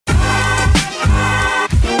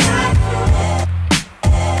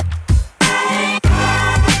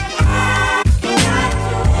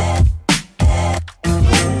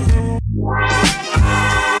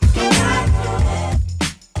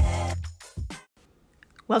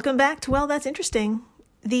Welcome back to Well, That's Interesting.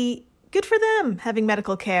 The good for them having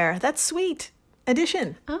medical care. That's sweet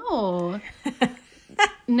edition. Oh.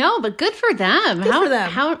 No, but good for them. Good for them.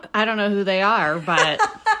 How I don't know who they are, but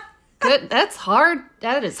good. That's hard.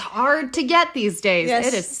 That is hard to get these days. Yes.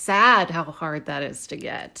 It is sad how hard that is to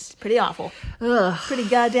get. Pretty awful. Ugh. Pretty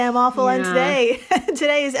goddamn awful. Yeah. And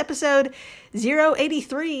today is episode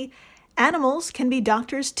 083. Animals can be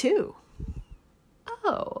doctors too.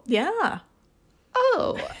 Oh. Yeah.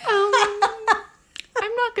 Oh.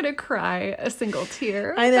 I'm not going to cry a single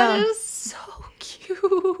tear. I know. That is so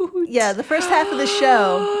cute. Yeah, the first half of the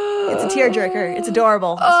show, it's a tearjerker. It's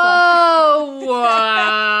adorable. It's fun. Oh,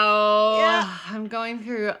 wow. Yeah. I'm going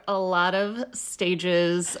through a lot of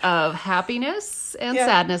stages of happiness and Yeah.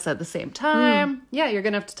 sadness at the same time. Yeah, you're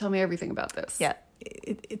going to have to tell me everything about this. Yeah,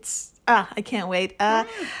 I can't wait.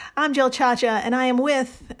 I'm Jill Chacha, and I am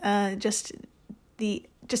with just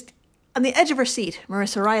on the edge of her seat,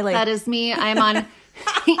 Marissa Riley. That is me. I'm on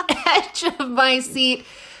the edge of my seat,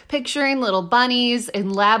 picturing little bunnies in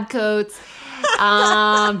lab coats,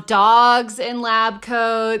 dogs in lab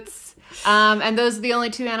coats, and those are the only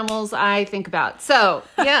two animals I think about. So,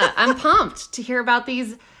 yeah, I'm pumped to hear about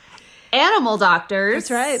these animal doctors.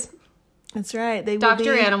 That's right. They will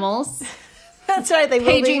Dr. be, Animals. That's right. They will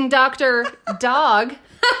Paging be. Dr. Dog.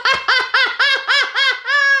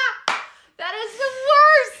 That is the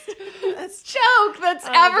worst joke that's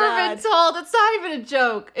ever God. been told. It's not even a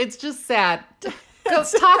joke. It's just sad. Go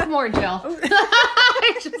talk more, Jill.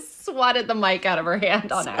 I just swatted the mic out of her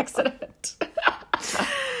hand on accident.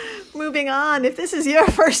 Moving on. If this is your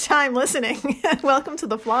first time listening, welcome to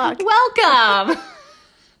the flock. Welcome.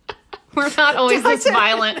 We're not always this Doctor-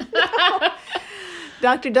 violent.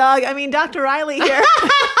 Dr. Riley here.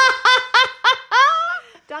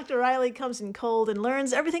 Dr. Riley comes in cold and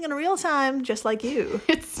learns everything in real time, just like you.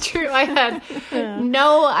 It's true. I had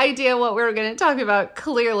no idea what we were going to talk about,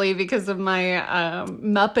 clearly, because of my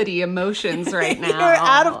Muppety emotions right now. You're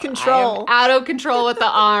out of control. I am out of control with the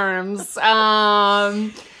arms.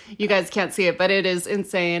 You guys can't see it, but it is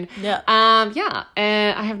insane. Yeah.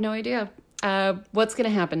 And I have no idea what's going to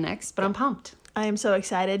happen next, but I'm pumped. I am so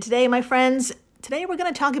excited. Today, my friends, we're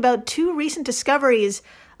going to talk about two recent discoveries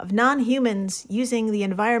of non-humans using the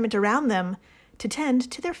environment around them to tend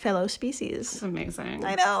to their fellow species. It's amazing.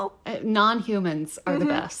 I know. Non-humans are the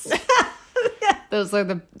best. That's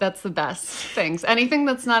the best things. Anything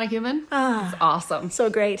that's not a human is awesome. So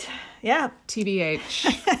great. Yeah.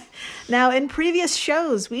 TBH. Now, in previous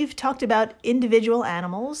shows, we've talked about individual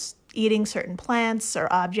animals eating certain plants or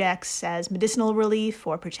objects as medicinal relief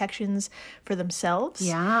or protections for themselves.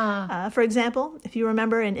 Yeah. For example, if you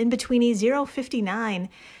remember in In-Betweenie 059,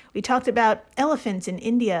 we talked about elephants in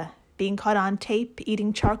India being caught on tape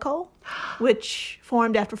eating charcoal, which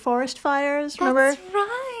formed after forest fires. Remember? That's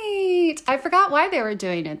right. I forgot why they were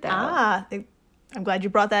doing it, though. I'm glad you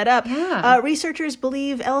brought that up. Yeah. Researchers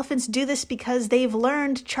believe elephants do this because they've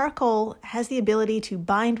learned charcoal has the ability to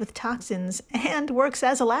bind with toxins and works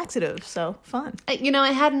as a laxative. So fun. I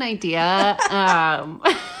had an idea.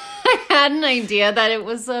 I had an idea that it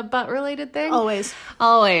was a butt-related thing. Always.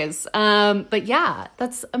 But yeah,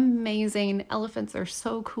 that's amazing. Elephants are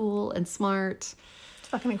so cool and smart. It's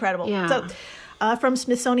fucking incredible. Yeah. So, from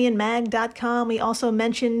SmithsonianMag.com, we also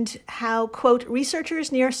mentioned how, quote,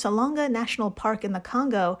 researchers near Salonga National Park in the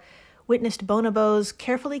Congo witnessed bonobos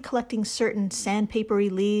carefully collecting certain sandpapery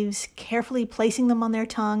leaves, carefully placing them on their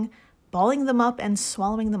tongue, balling them up, and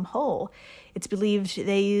swallowing them whole. It's believed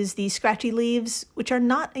they use these scratchy leaves, which are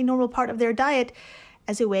not a normal part of their diet,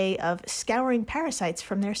 as a way of scouring parasites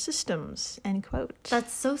from their systems, end quote.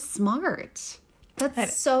 That's so smart.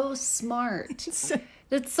 That's so smart.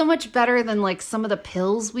 It's so much better than, like, some of the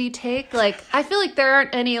pills we take. Like, I feel like there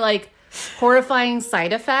aren't any, like, horrifying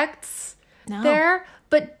side effects there.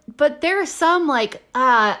 But there are some, like,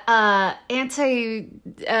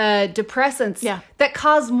 antidepressants that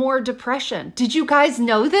cause more depression. Did you guys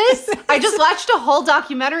know this? I just watched a whole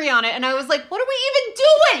documentary on it, and I was like, what are we even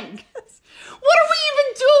doing? What are we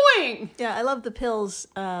even doing? Yeah, I love the pills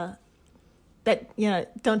that,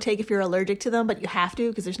 don't take if you're allergic to them, but you have to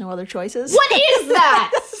because there's no other choices. What is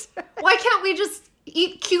that? Why can't we just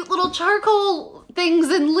eat cute little charcoal things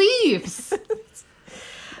and leaves?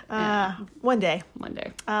 One day.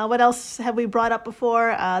 What else have we brought up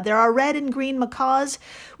before? There are red and green macaws,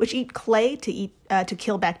 which eat clay to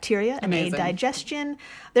kill bacteria and aid digestion.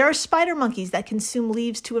 There are spider monkeys that consume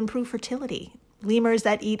leaves to improve fertility. Lemurs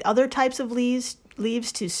that eat other types of leaves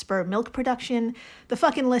to spur milk production. The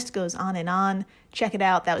fucking list goes on and on. Check it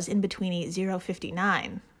out. That was In-Betweenie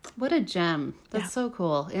 059. What a gem. That's so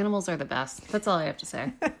cool. Animals are the best. That's all I have to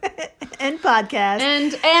say. End podcast.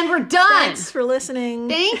 And we're done. Thanks for listening.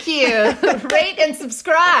 Thank you. Rate and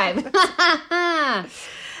subscribe.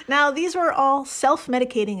 Now, these were all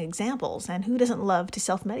self-medicating examples, and who doesn't love to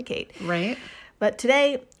self-medicate? Right. But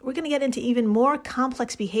today, we're going to get into even more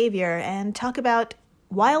complex behavior and talk about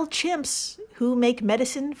wild chimps who make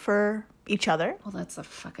medicine for each other. Well, that's the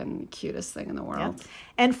fucking cutest thing in the world. Yeah.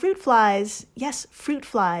 And fruit flies, yes, fruit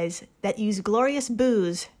flies that use glorious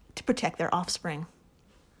booze to protect their offspring.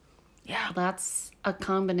 Yeah, that's a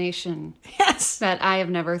combination Yes. that I have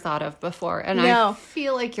never thought of before. And No. I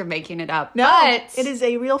feel like you're making it up. No, But it is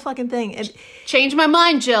a real fucking thing. And, change my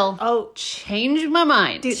mind, Jill. oh, Change my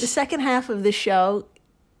mind. dude, the second half of this show,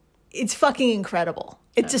 it's fucking incredible.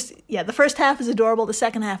 It's just, the first half is adorable. The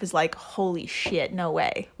second half is like, holy shit, no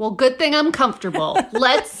way. Well, good thing I'm comfortable.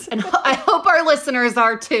 And I hope our listeners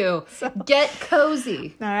are too. Get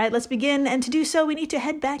cozy. All right, let's begin. And to do so, we need to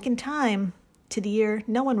head back in time to the year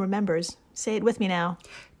no one remembers. Say it with me now.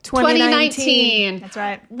 2019. That's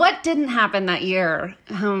right. What didn't happen that year?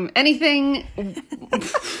 Anything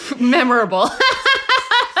memorable?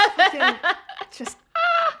 Just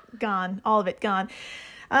gone. All of it gone.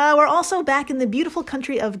 We're also back in the beautiful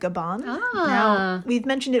country of Gabon. Now, we've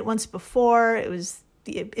mentioned it once before. It was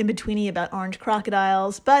the in-betweenie about orange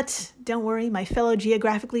crocodiles. But don't worry, my fellow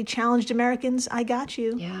geographically challenged Americans, I got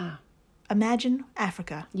you. Yeah. Imagine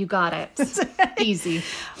Africa. You got it. Easy.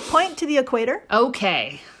 Point to the equator.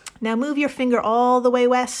 Okay. Now move your finger all the way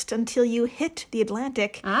west until you hit the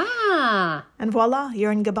Atlantic. And voila,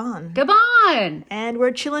 you're in Gabon. Gabon. And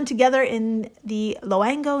we're chilling together in the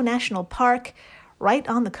Loango National Park, right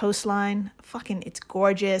on the coastline. Fucking, it's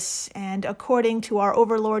gorgeous. And according to our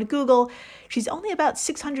overlord Google, she's only about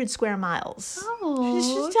 600 square miles. Oh,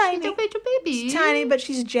 she's tiny. She's a baby. She's tiny, but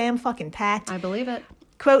she's jam fucking packed. I believe it.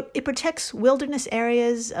 Quote, it protects wilderness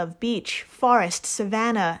areas of beach, forest,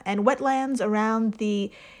 savanna, and wetlands around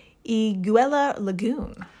the Iguela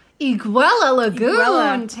Lagoon. Iguela Lagoon.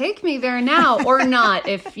 Iguela. Take me there now. Or not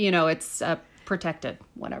if, it's protected.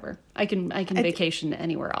 Whatever. I can vacation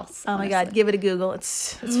anywhere else. Oh my God, give it a Google.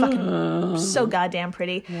 It's fucking so goddamn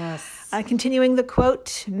pretty. Yes. Continuing the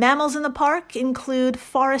quote, mammals in the park include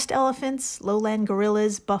forest elephants, lowland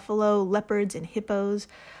gorillas, buffalo, leopards, and hippos.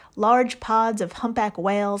 Large pods of humpback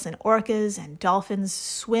whales and orcas and dolphins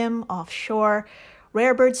swim offshore.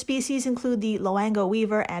 Rare bird species include the Loango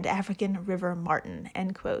weaver and African river martin.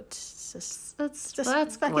 End quote. That's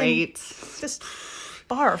fucking- great. Just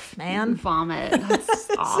barf, man. Vomit. That's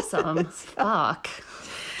awesome. Fuck.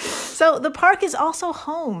 So the park is also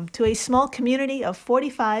home to a small community of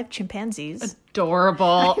 45 chimpanzees.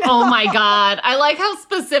 Adorable. Oh my God. I like how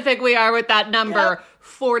specific we are with that number. Yep.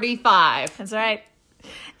 45. That's right.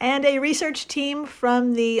 And a research team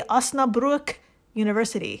from the Osnabrück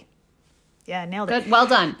University. Yeah, nailed it. Good. Well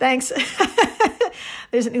done. Thanks.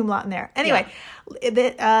 There's an umlaut in there. Anyway,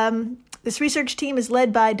 this research team is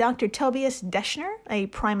led by Dr. Tobias Deschner, a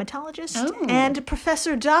primatologist, and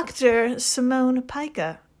Professor Dr. Simone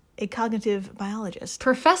Pica, a cognitive biologist.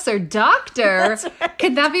 Professor Doctor? That's right.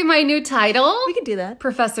 Could that be my new title? We could do that.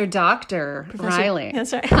 Professor Doctor Riley.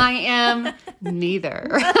 That's right. I am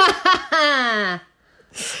neither.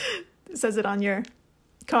 It says it on your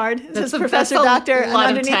card. It says That's Professor a Doctor, and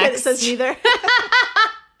lot of underneath it, it text. says neither.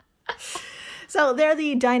 So they're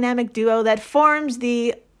the dynamic duo that forms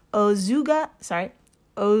the Ozouga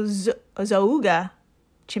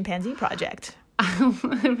Chimpanzee Project.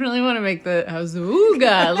 I really want to make the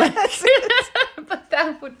Azooga list, but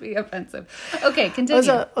that would be offensive. Okay, continue.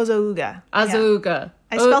 Ozouga. Azooga. Yeah.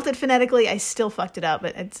 I spelt it phonetically. I still fucked it up,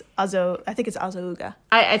 but it's I think it's Ozouga.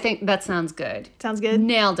 I think that sounds good. Sounds good?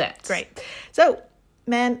 Nailed it. Great. So,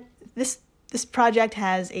 man, this project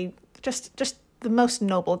has a just the most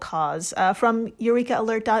noble cause. From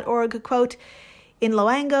EurekaAlert.org, quote, in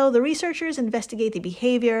Loango, the researchers investigate the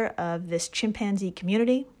behavior of this chimpanzee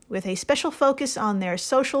community with a special focus on their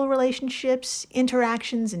social relationships,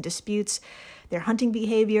 interactions and disputes, their hunting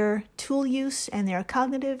behavior, tool use, and their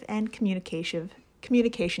cognitive and communication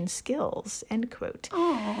skills, end quote.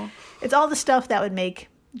 Oh, It's all the stuff that would make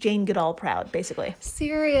Jane Goodall proud, basically.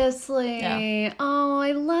 seriously. Yeah. Oh,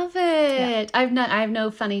 I love it. I have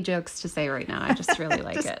no funny jokes to say right now. I just really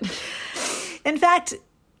like it. In fact,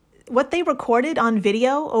 what they recorded on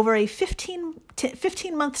video over a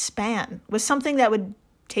 15-month span was something that would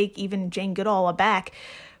take even Jane Goodall aback.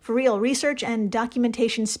 For real, research and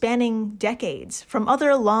documentation spanning decades from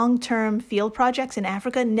other long-term field projects in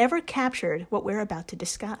Africa never captured what we're about to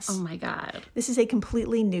discuss. Oh my God. This is a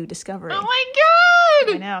completely new discovery. Oh my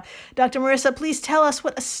God. I know. Dr. Marissa, please tell us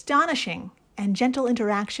what astonishing and gentle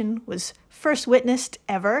interaction was first witnessed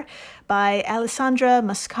ever by Alessandra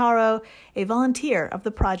Mascaro, a volunteer of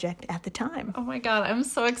the project at the time. Oh my God, I'm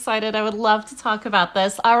so excited. I would love to talk about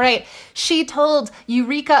this. All right. She told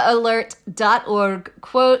EurekAlert.org,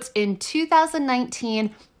 quote, in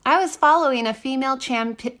 2019, I was following a female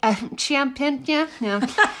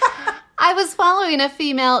I was following a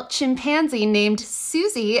female chimpanzee named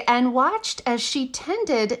Susie and watched as she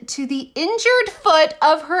tended to the injured foot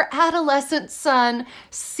of her adolescent son,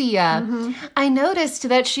 Sia. Mm-hmm. I noticed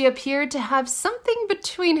that she appeared to have something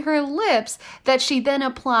between her lips that she then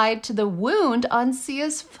applied to the wound on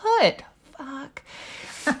Sia's foot. Fuck.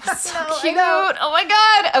 So cute. Oh my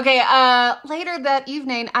God. Okay. Later that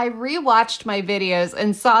evening, I rewatched my videos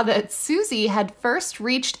and saw that Susie had first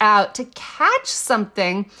reached out to catch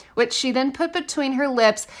something, which she then put between her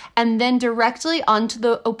lips and then directly onto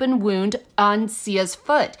the open wound on Sia's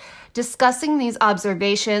foot. Discussing these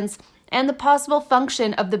observations and the possible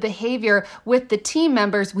function of the behavior with the team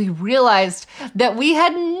members, we realized that we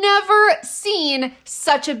had never seen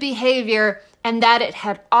such a behavior and that it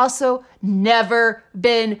had also never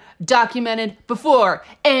been documented before.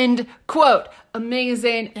 End quote.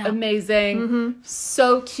 Amazing, amazing. Mm-hmm.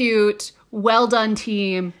 So cute. Well done,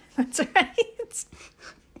 team. That's right.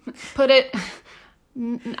 Put it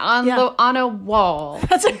on a wall.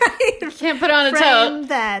 That's right. Can't put it on a tote.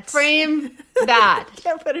 Frame that.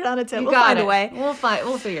 Can't put it on a tote. We'll find a way. We'll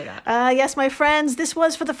figure it out. Yes, my friends, this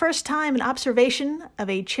was for the first time an observation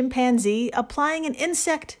of a chimpanzee applying an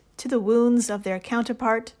insect to the wounds of their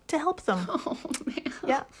counterpart to help them. Oh, man.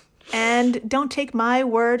 Yeah. And don't take my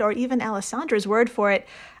word or even Alessandra's word for it.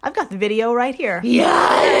 I've got the video right here.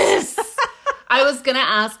 Yes! I was going to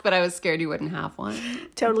ask, but I was scared you wouldn't have one.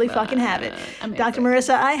 Totally fucking have it. Amazing. Dr.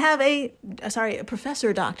 Marissa, I have a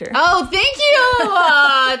professor doctor. Oh, thank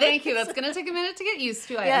you. Thank you. That's going to take a minute to get used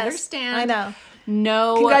to. I understand. I know.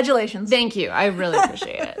 No. Congratulations. Thank you. I really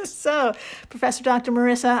appreciate it. So, Professor Dr.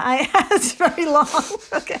 Marissa, it's very long.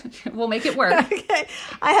 Okay. We'll make it work. Okay.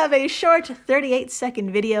 I have a short 38-second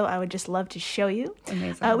video I would just love to show you.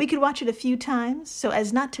 Amazing. We could watch it a few times so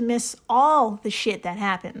as not to miss all the shit that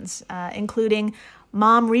happens, including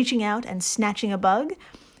mom reaching out and snatching a bug.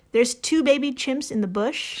 There's 2 baby chimps in the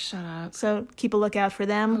bush. Shut up. So keep a lookout for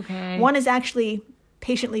them. Okay. One is actually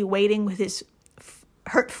patiently waiting with his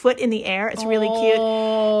hurt foot in the air. It's really cute.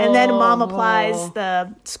 And then mom applies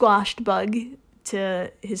the squashed bug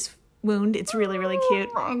to his wound. It's really, really cute.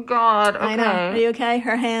 Oh my God. Okay. I know. Are you okay?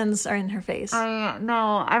 Her hands are in her face.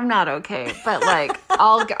 No, I'm not okay. But like,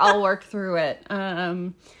 I'll work through it.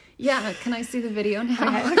 Yeah, can I see the video now?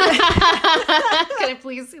 Okay. Can I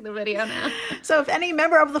please see the video now? So if any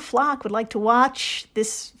member of the flock would like to watch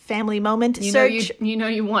this family moment, search... You know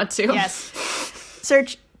you want to. Yes.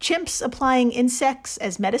 Search chimps applying insects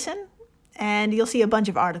as medicine, and you'll see a bunch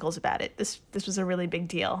of articles about it. This was a really big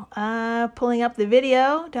deal. Pulling up the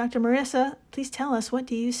video, Dr. Marissa, please tell us, what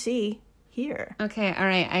do you see here? Okay, all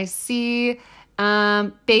right. I see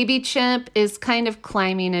baby chimp is kind of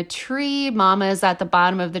climbing a tree. Mama is at the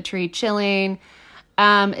bottom of the tree chilling.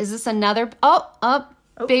 Is this another... Oh.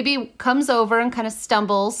 Baby comes over and kind of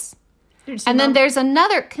stumbles. And then there's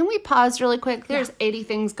another... Can we pause really quick? There's 80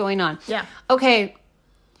 things going on. Yeah. Okay.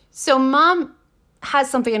 So mom has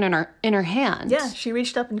something in her hand. Yeah, she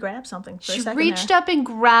reached up and grabbed something for a second. She reached up and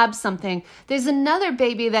grabbed something. There's another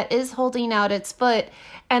baby that is holding out its foot.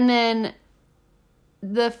 And then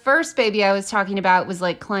the first baby I was talking about was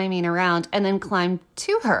like climbing around and then climbed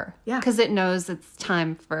to her. Yeah. Because it knows it's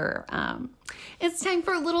time for a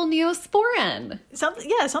little Neosporin.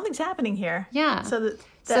 Something's happening here. Yeah. So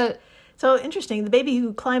interesting. The baby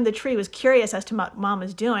who climbed the tree was curious as to what mom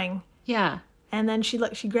was doing. Yeah. And then she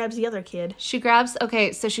grabs the other kid. She grabs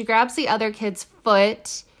the other kid's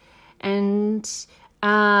foot, and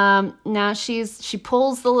now she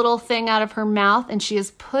pulls the little thing out of her mouth, and she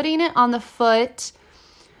is putting it on the foot.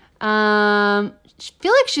 I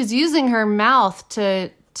feel like she's using her mouth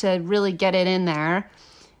to really get it in there.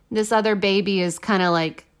 This other baby is kind of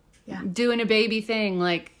like doing a baby thing,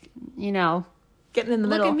 like, you know. Getting in the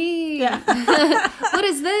middle. Look at me. Yeah. What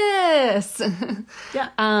is this?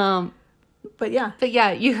 Yeah. But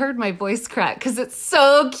yeah, you heard my voice crack because it's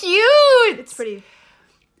so cute. It's pretty.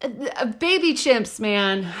 Baby chimps,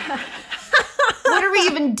 man. What are we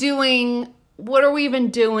even doing?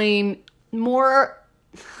 More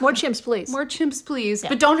chimps, please. More chimps, please. Yeah.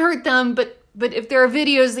 But don't hurt them. But if there are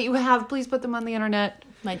videos that you have, please put them on the internet.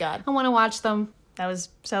 My God. I want to watch them.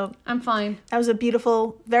 I'm fine. That was a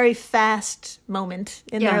beautiful, very fast moment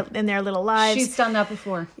in their little lives. She's done that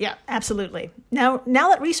before. Yeah, absolutely. Now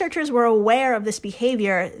that researchers were aware of this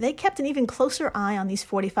behavior, they kept an even closer eye on these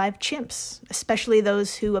 45 chimps, especially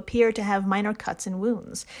those who appear to have minor cuts and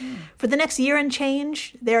wounds. For the next year and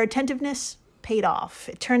change, their attentiveness paid off.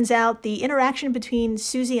 It turns out the interaction between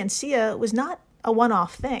Susie and Sia was not a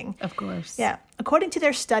one-off thing. Of course. Yeah. According to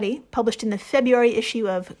their study, published in the February issue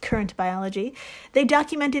of Current Biology, they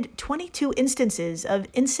documented 22 instances of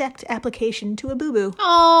insect application to a boo-boo.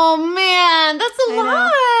 Oh, man, that's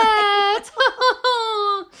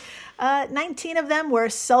a lot. 19 of them were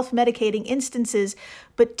self-medicating instances,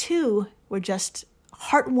 but 2 were just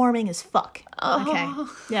heartwarming as fuck. Oh. Okay.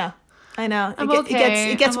 Yeah, I know.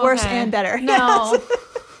 It gets worse and better. No.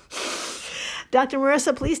 Dr.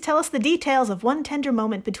 Marissa, please tell us the details of one tender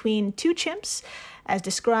moment between 2 chimps, as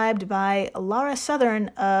described by Laura Southern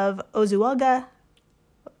of Ozuuga.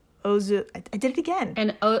 I did it again.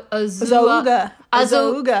 And Ozuuga.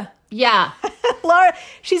 Yeah. Laura,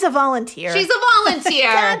 she's a volunteer.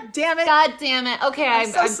 God damn it. God damn it. Okay, I'm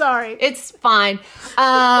so sorry. It's fine.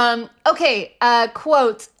 Okay,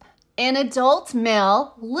 quote. An adult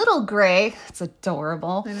male, Little Gray, it's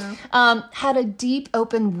adorable, I know. had a deep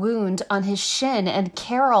open wound on his shin, and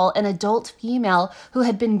Carol, an adult female who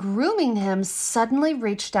had been grooming him, suddenly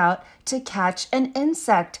reached out to catch an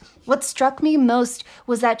insect. What struck me most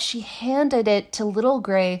was that she handed it to Little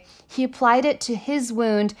Gray. He applied it to his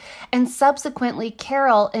wound, and subsequently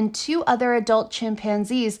Carol and 2 other adult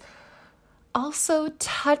chimpanzees also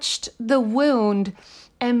touched the wound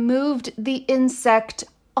and moved the insect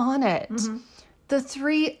on it. Mm-hmm. The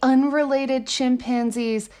 3 unrelated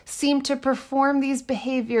chimpanzees seemed to perform these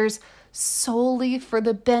behaviors solely for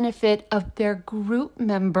the benefit of their group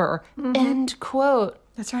member. Mm-hmm. End quote.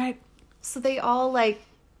 That's right. So they all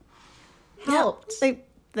helped. Yeah,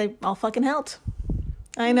 they all fucking helped.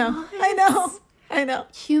 I know. What? I know.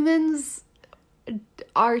 Humans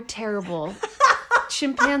are terrible.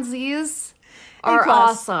 Chimpanzees are A+.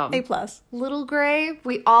 awesome. A+. Little Gray,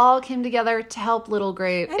 we all came together to help Little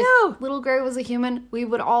Gray. I know. If Little Gray was a human, we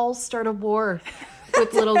would all start a war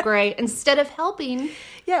with Little Gray instead of helping.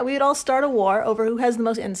 Yeah, we would all start a war over who has the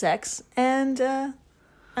most insects, and I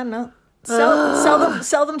don't know,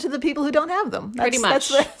 sell them to the people who don't have them. Pretty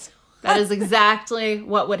much. That is exactly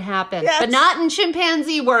what would happen. Yes. But not in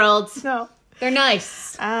chimpanzee worlds. No. They're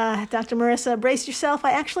nice. Dr. Marissa, brace yourself.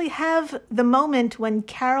 I actually have the moment when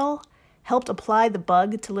Carol helped apply the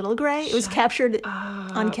bug to Little Gray. It was captured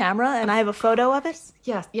on camera, and I have a photo of it.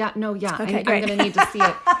 Yes. Yeah. No. Yeah. Okay, I'm going to need to see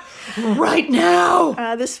it right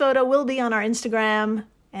now. This photo will be on our Instagram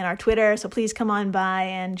and our Twitter, so please come on by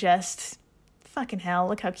and just fucking hell,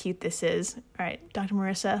 look how cute this is. All right, Dr.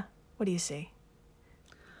 Marissa, what do you see?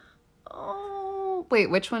 Oh, wait,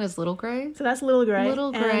 which one is Little Gray? So that's Little Gray.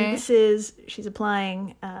 Little Gray. And this is, she's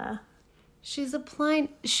applying... Is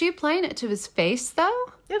she applying it to his face, though?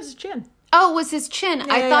 It was his chin. Oh, it was his chin. Yeah,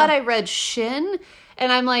 I thought I read shin,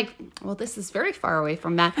 and I'm like, well, this is very far away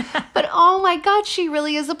from that. But oh my God, she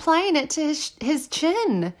really is applying it to his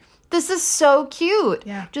chin. This is so cute.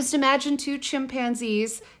 Yeah. Just imagine 2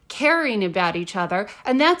 chimpanzees caring about each other,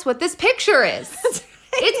 and that's what this picture is.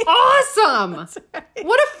 It's awesome. Right.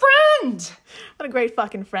 What a friend. What a great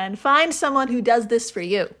fucking friend. Find someone who does this for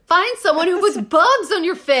you. Find someone who puts bugs on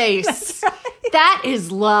your face. That's right. That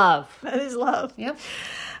is love. That is love. Yep.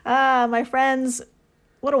 My friends,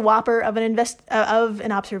 what a whopper of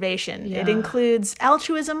an observation. Yeah. It includes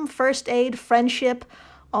altruism, first aid, friendship,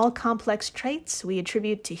 all complex traits we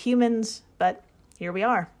attribute to humans, but here we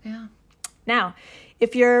are. Yeah. Now,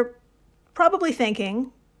 if you're probably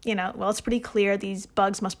thinking, well, it's pretty clear these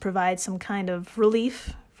bugs must provide some kind of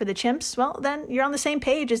relief for the chimps, well, then you're on the same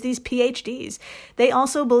page as these PhDs. They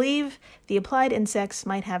also believe the applied insects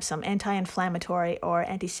might have some anti-inflammatory or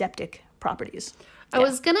antiseptic properties. I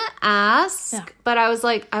was going to ask, but I was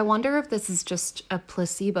like, I wonder if this is just a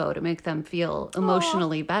placebo to make them feel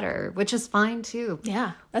emotionally better, which is fine too.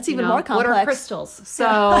 Yeah, that's even more complex. What are crystals?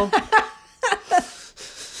 So...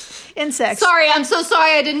 Insects. Sorry, I'm so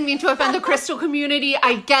sorry. I didn't mean to offend the crystal community.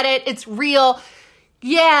 I get it. It's real.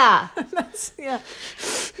 Yeah. I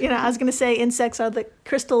was going to say insects are the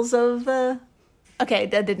crystals of... Okay,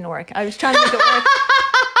 that didn't work. I was trying to make it work.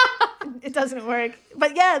 It doesn't work.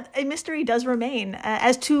 But yeah, a mystery does remain.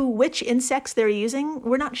 As to which insects they're using,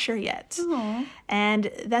 we're not sure yet. Aww.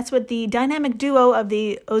 And that's what the dynamic duo of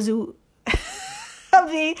the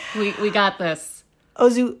We got this.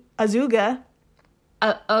 Ozuuga.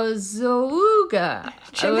 Ozuuga.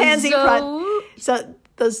 Chimpanzee. So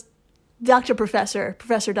those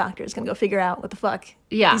Professor Doctor is going to go figure out what the fuck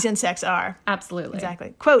these insects are. Absolutely.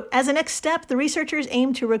 Exactly. Quote, as a next step, the researchers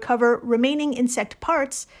aim to recover remaining insect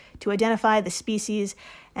parts to identify the species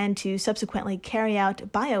and to subsequently carry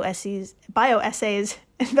out bioassays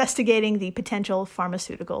investigating the potential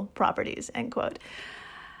pharmaceutical properties, end quote.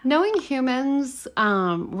 Knowing humans,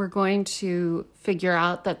 we're going to figure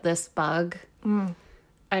out that this bug,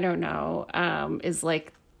 I don't know, is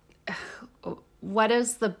like, what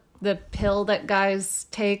is the pill that guys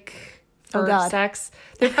take for sex?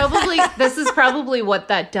 They're probably, this is probably what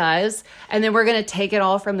that does. And then we're going to take it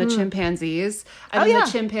all from the chimpanzees. And then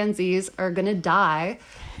the chimpanzees are going to die.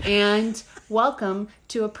 And welcome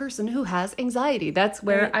to a person who has anxiety. That's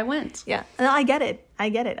where I went. Yeah. No, I get it.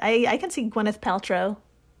 I can see Gwyneth Paltrow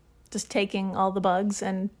just taking all the bugs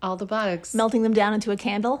and... all the bugs. melting them down into a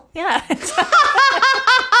candle. Yeah. It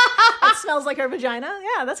smells like her vagina.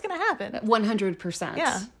 Yeah, that's going to happen. 100%.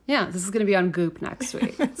 Yeah. Yeah, this is going to be on Goop next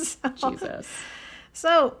week. Jesus.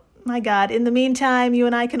 So, my God, in the meantime, you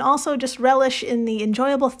and I can also just relish in the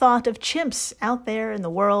enjoyable thought of chimps out there in the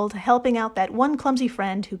world helping out that one clumsy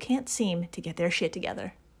friend who can't seem to get their shit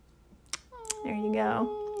together. There you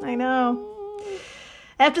go. I know.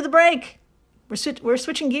 After the break, we're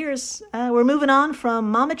switching gears. We're moving on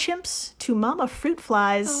from mama chimps to mama fruit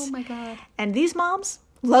flies. Oh, my God. And these moms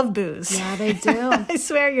love booze. Yeah, they do. I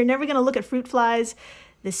swear, you're never going to look at fruit flies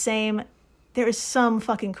the same. There is some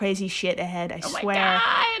fucking crazy shit ahead, I swear.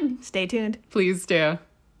 My God. Stay tuned. Please do.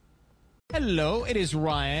 Hello, it is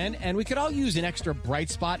Ryan, and we could all use an extra bright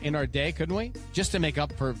spot in our day, couldn't we? Just to make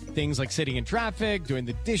up for things like sitting in traffic, doing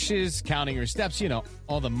the dishes, counting your steps, you know,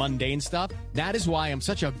 all the mundane stuff. That is why I'm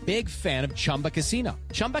such a big fan of Chumba Casino.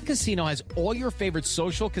 Chumba Casino has all your favorite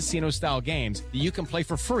social casino-style games that you can play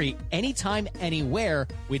for free anytime, anywhere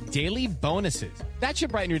with daily bonuses. That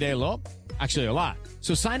should brighten your day a little. Actually, a lot.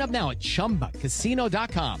 So sign up now at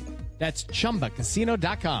ChumbaCasino.com. That's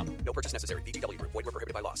ChumbaCasino.com. No purchase necessary. VGW Group. Void where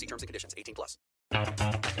prohibited by law. See terms and conditions. 18+.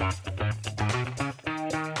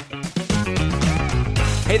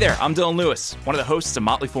 Hey there, I'm Dylan Lewis, one of the hosts of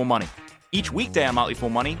Motley Fool Money. Each weekday on Motley Fool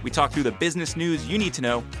Money, we talk through the business news you need to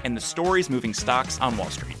know and the stories moving stocks on Wall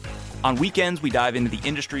Street. On weekends, we dive into the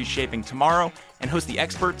industries shaping tomorrow and host the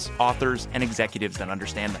experts, authors, and executives that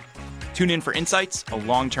understand them. Tune in for insights, a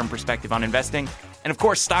long-term perspective on investing, and of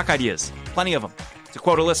course, stock ideas. Plenty of them. To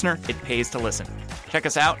quote a listener, it pays to listen. Check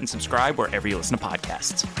us out and subscribe wherever you listen to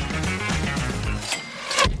podcasts.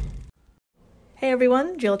 Hey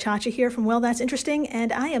everyone, Jill Chacha here from Well That's Interesting,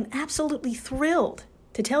 and I am absolutely thrilled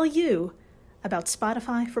to tell you about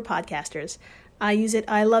Spotify for podcasters. I use it,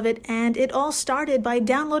 I love it, and it all started by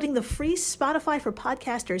downloading the free Spotify for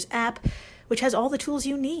Podcasters app, which has all the tools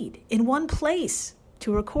you need in one place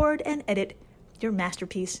to record and edit your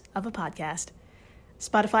masterpiece of a podcast.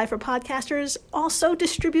 Spotify for Podcasters also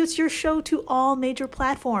distributes your show to all major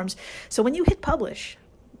platforms. So when you hit publish,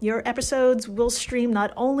 your episodes will stream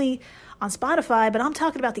not only on Spotify, but I'm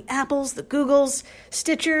talking about the Apples, the Googles,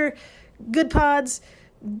 Stitcher, Good Pods,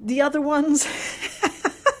 the other ones.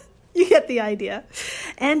 You get the idea.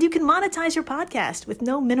 And you can monetize your podcast with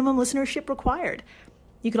no minimum listenership required.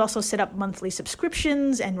 You could also set up monthly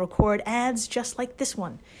subscriptions and record ads just like this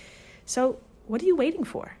one. So what are you waiting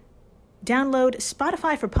for? Download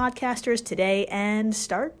Spotify for Podcasters today and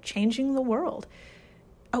start changing the world.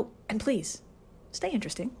 Oh, and please, stay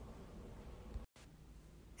interesting.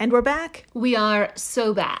 And we're back. We are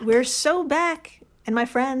so back. We're so back. And my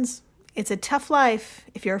friends, it's a tough life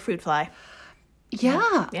if you're a fruit fly.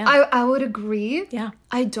 Yeah. I would agree. Yeah.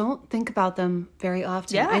 I don't think about them very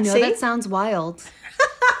often. Yeah, I know see? that sounds wild.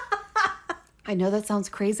 I know that sounds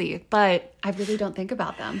crazy, but I really don't think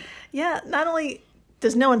about them. Yeah, not only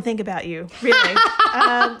does no one think about you, really.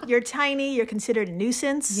 You're tiny, you're considered a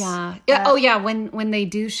nuisance. Yeah. When they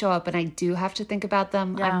do show up and I do have to think about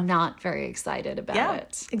them, I'm not very excited about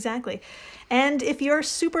it. Exactly. And if you're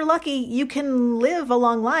super lucky, you can live a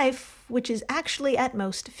long life, which is actually at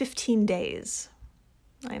most 15 days.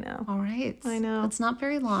 I know. All right. I know. It's not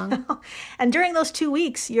very long. And during those 2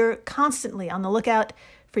 weeks, you're constantly on the lookout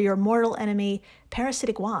for your mortal enemy,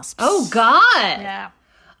 parasitic wasps. Oh, God. Yeah.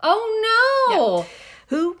 Oh, no. Yeah.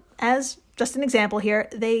 Who, as just an example here,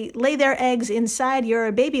 they lay their eggs inside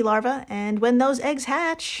your baby larva, and when those eggs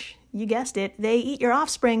hatch, you guessed it, they eat your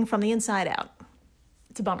offspring from the inside out.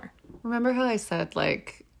 It's a bummer. Remember how I said,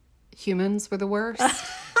 like, humans were the worst?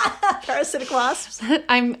 Parasitic wasps?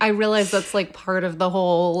 I realize that's, like, part of the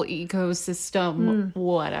whole ecosystem,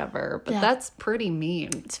 whatever, but that's pretty mean.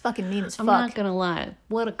 It's fucking mean as fuck. I'm not gonna lie.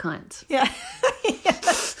 What a cunt. Yeah.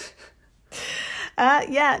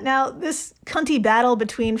 Now this cunty battle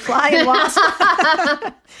between fly and wasp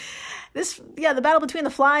The battle between the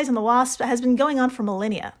flies and the wasps has been going on for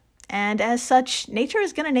millennia. And as such, nature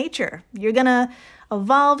is gonna nature. You're gonna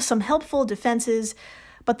evolve some helpful defenses,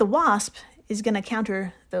 but the wasp is gonna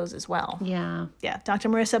counter those as well. Yeah. Yeah. Dr.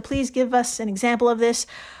 Marissa, please give us an example of this.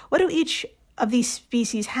 What do each of these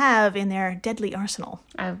species have in their deadly arsenal?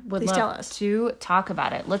 I would Please tell love us. to talk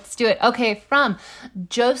about it. Let's do it. Okay, from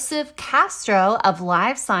Joseph Castro of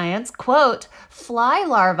Live Science, quote, fly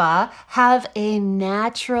larvae have a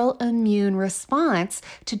natural immune response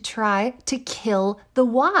to try to kill the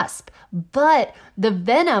wasp, but the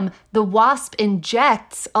venom the wasp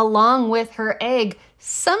injects along with her egg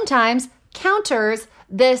sometimes counters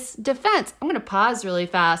this defense. I'm going to pause really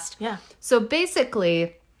fast. Yeah. So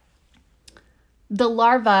basically, the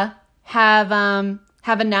larvae have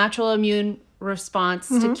a natural immune response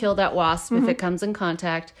to kill that wasp if it comes in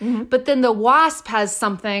contact. But then the wasp has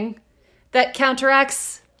something that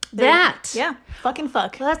counteracts that. Yeah. Fucking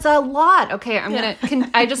fuck. That's a lot. Okay,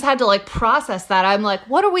 I just had to like process that. I'm like,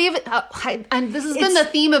 what are we even, and this has been the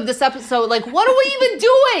theme of this episode. Like, what are we even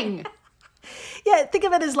doing? Yeah, think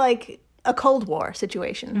of it as like a Cold War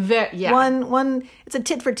situation. Yeah. One, it's a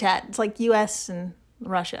tit for tat. It's like U.S. and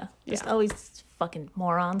Russia. Just always fucking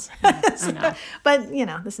morons. I know. But,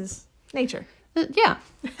 this is nature. Yeah,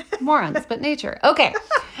 morons, but nature. Okay,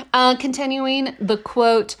 continuing the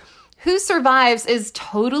quote, who survives is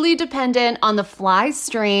totally dependent on the fly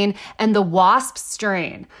strain and the wasp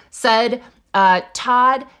strain, said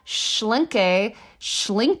Todd Schlenke.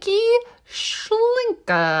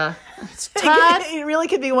 Todd It really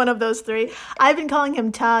could be one of those three. I've been calling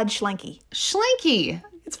him Todd Schlenke. Schlenke.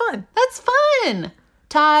 It's fun. That's fun.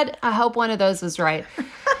 Todd, I hope one of those was right.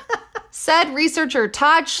 Said researcher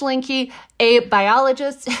Todd Schlenke, a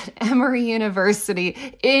biologist at Emory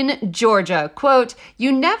University in Georgia, quote,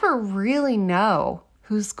 you never really know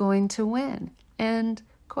who's going to win, end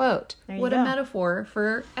quote. What a metaphor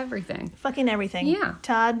for everything. Fucking everything. Yeah.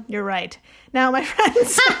 Todd, you're right. Now, my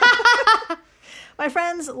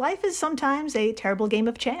friends, life is sometimes a terrible game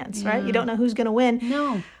of chance, right? You don't know who's going to win.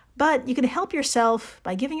 No. But you can help yourself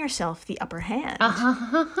by giving yourself the upper hand.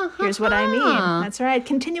 Here's what I mean. That's right.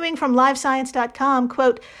 Continuing from livescience.com,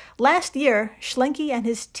 quote, last year, Schlenke and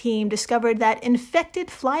his team discovered that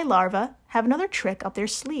infected fly larvae have another trick up their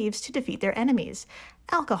sleeves to defeat their enemies,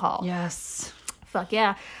 alcohol. Yes. Fuck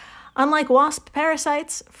yeah. Unlike wasp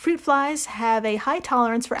parasites, fruit flies have a high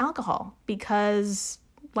tolerance for alcohol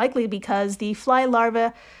likely because the fly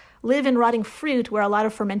larvae live in rotting fruit where a lot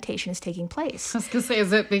of fermentation is taking place. I was going to say,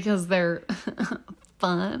 is it because they're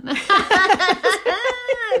fun?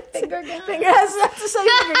 Finger guns. That's to say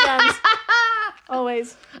finger guns.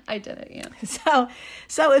 Always. I did it, yeah.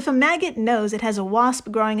 So if a maggot knows it has a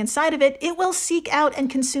wasp growing inside of it, it will seek out and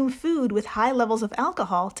consume food with high levels of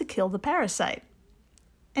alcohol to kill the parasite.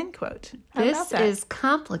 End quote. How about This that? is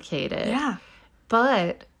complicated. Yeah.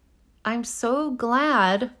 But I'm so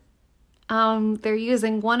glad they're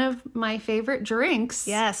using one of my favorite drinks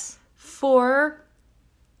Yes. for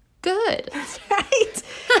good. Right?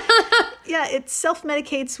 Yeah, it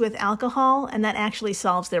self-medicates with alcohol, and that actually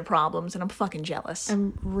solves their problems, and I'm fucking jealous.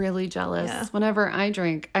 I'm really jealous. Yeah. Whenever I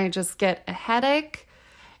drink, I just get a headache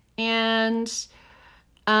and,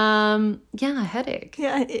 a headache.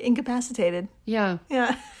 Yeah, incapacitated. Yeah.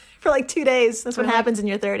 Yeah, for like 2 days. That's what happens in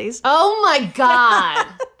your 30s. Oh my God.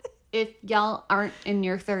 If y'all aren't in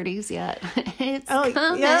your 30s yet, it's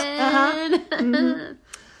coming. Yeah,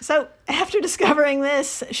 So after discovering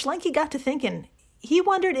this, Schlenke got to thinking. He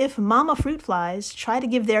wondered if mama fruit flies try to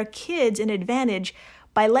give their kids an advantage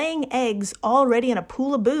by laying eggs already in a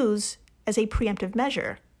pool of booze as a preemptive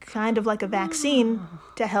measure, kind of like a vaccine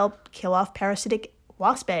to help kill off parasitic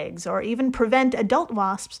wasp eggs or even prevent adult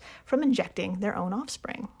wasps from injecting their own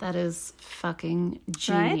offspring. That is fucking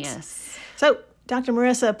genius. Right? So, Dr.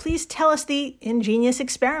 Marissa, please tell us the ingenious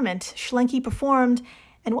experiment Schlenke performed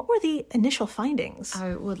and what were the initial findings?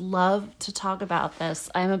 I would love to talk about this.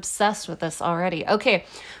 I'm obsessed with this already. Okay,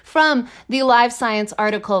 from the Live Science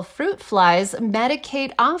article, fruit flies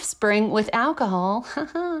medicate offspring with alcohol.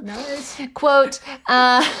 Nice. Quote,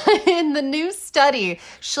 in the new study,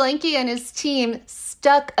 Schlenke and his team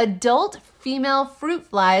stuck adult female fruit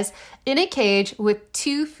flies in a cage with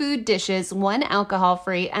 2 food dishes, one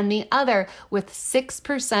alcohol-free and the other with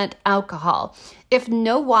 6% alcohol. If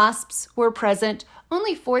no wasps were present,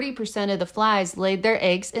 only 40% of the flies laid their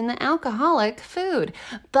eggs in the alcoholic food.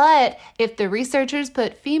 But if the researchers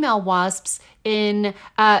put female wasp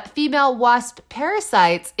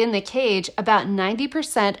parasites in the cage, about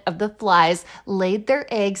 90% of the flies laid their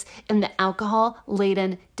eggs in the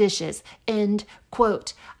alcohol-laden dishes. End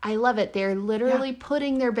quote. I love it. They're literally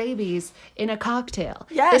putting their babies in a cocktail.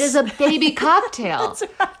 Yes. It is a baby cocktail That's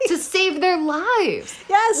right. to save their lives.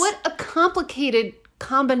 Yes. What a complicated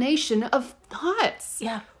combination of thoughts.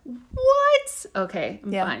 Yeah. What? Okay,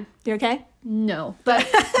 I'm fine. You okay? No, but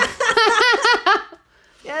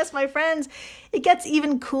Yes, my friends, it gets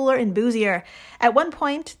even cooler and boozier. At one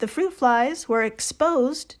point, the fruit flies were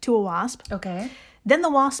exposed to a wasp. okay. Then the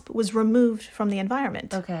wasp was removed from the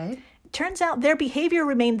environment. Okay. Turns out their behavior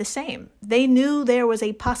remained the same. They knew there was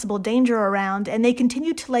a possible danger around, and they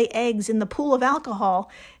continued to lay eggs in the pool of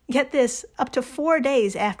alcohol. Get this, up to 4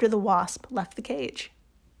 days after the wasp left the cage.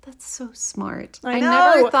 That's so smart. I I know.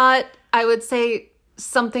 never thought I would say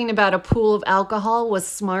something about a pool of alcohol was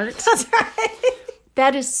smart. That's right.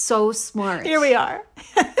 That is so smart. Here we are.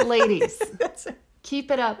 Ladies, That's it. keep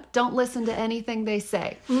it up. Don't listen to anything they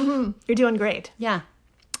say. You're doing great. Yeah.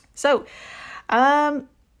 So, oh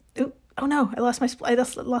no, I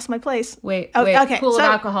just lost my place. Wait, okay. Pool So- of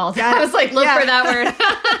alcohol. Got I it. was like, look Yeah. for that word.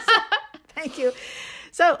 Thank you.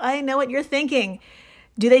 So I know what you're thinking.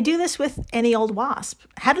 Do they do this with any old wasp?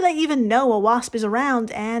 How do they even know a wasp is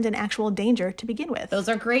around and an actual danger to begin with? Those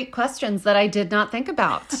are great questions that I did not think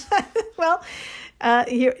about. Well,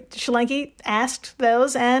 here, Shalenki asked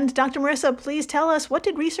those, and Dr. Marissa, please tell us, how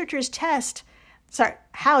did researchers test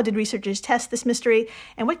this mystery,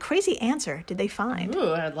 and what crazy answer did they find?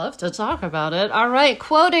 Ooh, I'd love to talk about it. All right,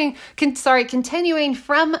 continuing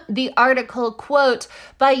from the article, quote,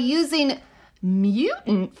 by using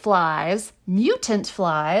mutant flies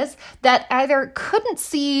that either couldn't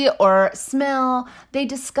see or smell, they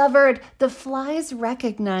discovered the flies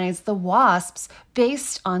recognize the wasps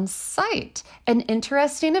based on sight. An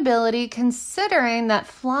interesting ability considering that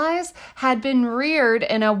flies had been reared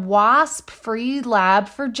in a wasp-free lab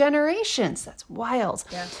for generations. That's wild.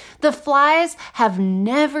 Yeah. The flies have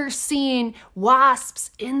never seen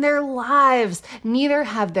wasps in their lives. Neither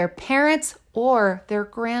have their parents or their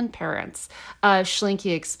grandparents,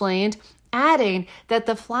 Schlinke explained, adding that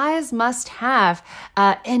the flies must have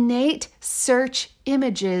innate search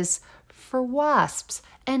images for wasps,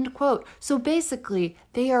 end quote. So basically,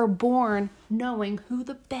 they are born knowing who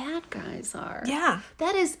the bad guys are. Yeah.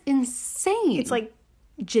 That is insane. It's like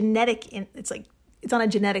it's on a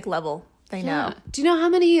genetic level. They know. Do you know how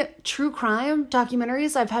many true crime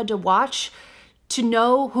documentaries I've had to watch to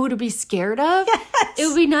know who to be scared of? Yes. It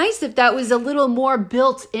would be nice if that was a little more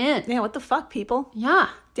built in. Yeah, what the fuck, people? Yeah.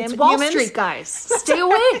 Damn It's it, Wall humans. Street guys. Stay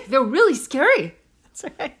away. They're really scary. That's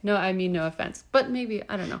right. No, I mean no offense. But maybe,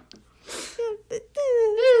 I don't know.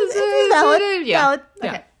 It's valid. Yeah. Valid. Yeah.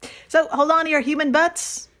 Okay. So hold on to your human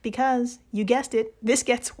butts, because you guessed it, this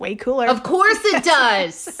gets way cooler. Of course it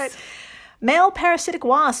does. Male parasitic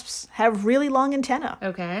wasps have really long antennae.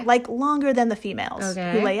 Okay. Like longer than the females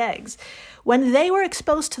Okay. who lay eggs. When they were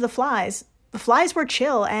exposed to the flies were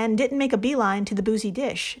chill and didn't make a beeline to the boozy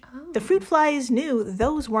dish. Oh. The fruit flies knew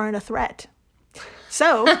those weren't a threat.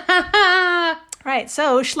 So, right,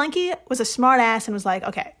 so Schlenke was a smart ass and was like,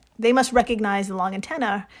 okay, they must recognize the long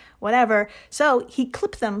antenna, whatever. So he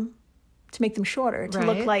clipped them to make them shorter, to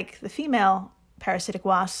look Right. like the female parasitic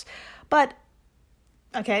wasps. But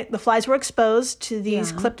okay, the flies were exposed to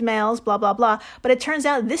these clipped males, blah, blah, blah. But it turns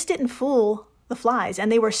out this didn't fool the flies,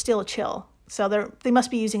 and they were still chill. So they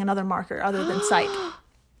must be using another marker other than sight.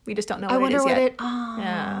 We just don't know what it is yet.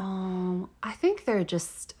 Yeah. I think they're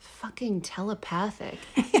just fucking telepathic.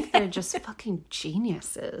 I think they're just fucking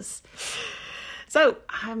geniuses. So,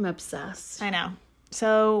 I'm obsessed. I know.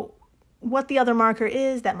 So, what the other marker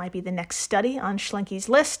is, that might be the next study on Schlenke's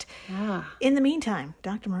list. Yeah. In the meantime,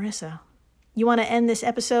 Dr. Marissa, you want to end this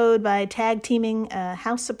episode by tag teaming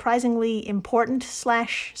how surprisingly important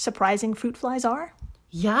 / surprising fruit flies are?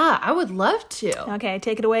 Yeah, I would love to. Okay,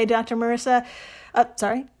 take it away, Dr. Marissa.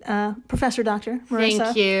 Professor Dr. Marissa.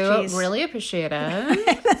 Thank you. Jeez. Really appreciate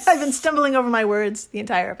it. I've been stumbling over my words the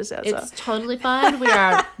entire episode. It's totally fine. We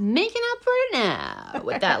are making up for it now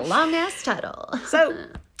with that long-ass title. So,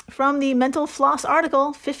 from the Mental Floss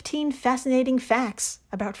article, 15 fascinating facts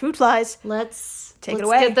about fruit flies. Let's Take it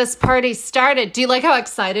away. get this party started. Do you like how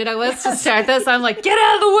excited I was to start this? I'm like, get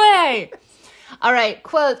out of the way. All right,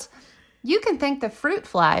 quote, You can thank the fruit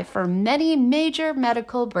fly for many major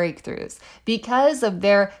medical breakthroughs. Because of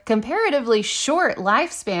their comparatively short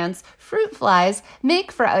lifespans, fruit flies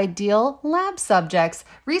make for ideal lab subjects.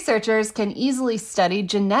 Researchers can easily study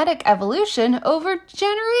genetic evolution over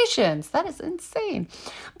generations. That is insane.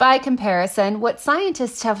 By comparison, what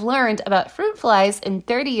scientists have learned about fruit flies in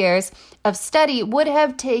 30 years of study would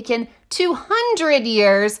have taken 200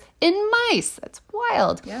 years in mice. That's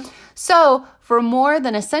wild. Yeah. So, for more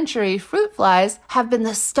than a century, fruit flies have been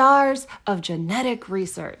the stars of genetic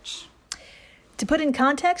research. To put in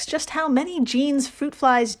context just how many genes fruit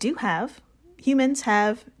flies do have, humans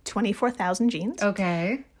have 24,000 genes.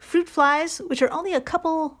 Okay. Fruit flies, which are only a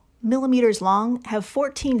couple millimeters long, have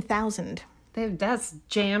 14,000. That's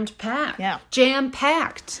jammed-packed. Yeah.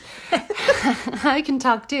 Jam-packed. I can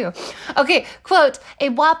talk too. Okay, quote, a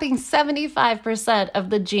whopping 75% of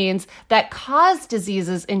the genes that cause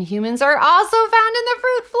diseases in humans are also found in the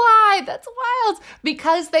fruit fly. That's wild.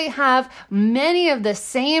 Because they have many of the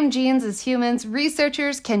same genes as humans,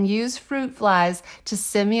 researchers can use fruit flies to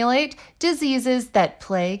simulate diseases that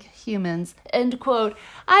plague humans. End quote.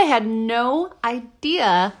 I had no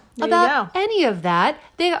idea about any of that.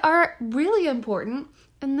 They are really important.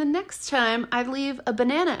 And the next time I leave a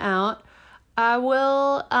banana out, I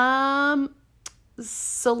will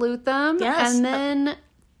salute them and then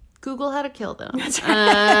Google how to kill them.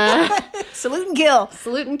 Salute and kill.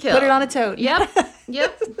 Salute and kill. Put it on a tote.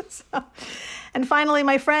 Yep. And finally,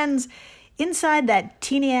 my friends, inside that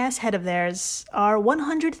teeny ass head of theirs are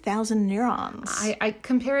 100,000 neurons. I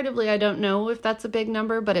comparatively, I don't know if that's a big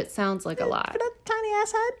number, but it sounds like a lot. For that tiny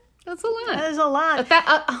ass head? That's a lot. That is a lot.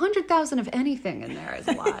 100,000 of anything in there is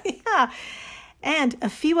a lot. Yeah. And a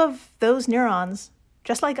few of those neurons,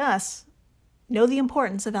 just like us, know the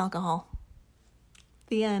importance of alcohol.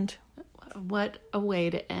 The end. What a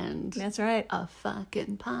way to end. That's right. A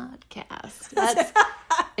fucking podcast. That's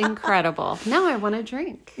incredible. Now I want to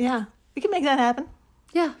drink. Yeah. We can make that happen.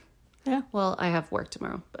 Yeah. Yeah. Well, I have work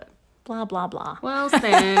tomorrow, but... Blah, blah, blah. We'll see.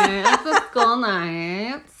 It's a school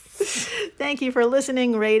night. Thank you for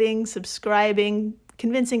listening, rating, subscribing,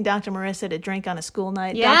 convincing Dr. Marissa to drink on a school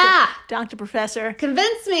night. Yeah. Dr. Professor.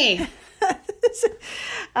 Convince me.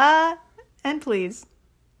 And please,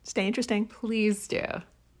 stay interesting. Please do.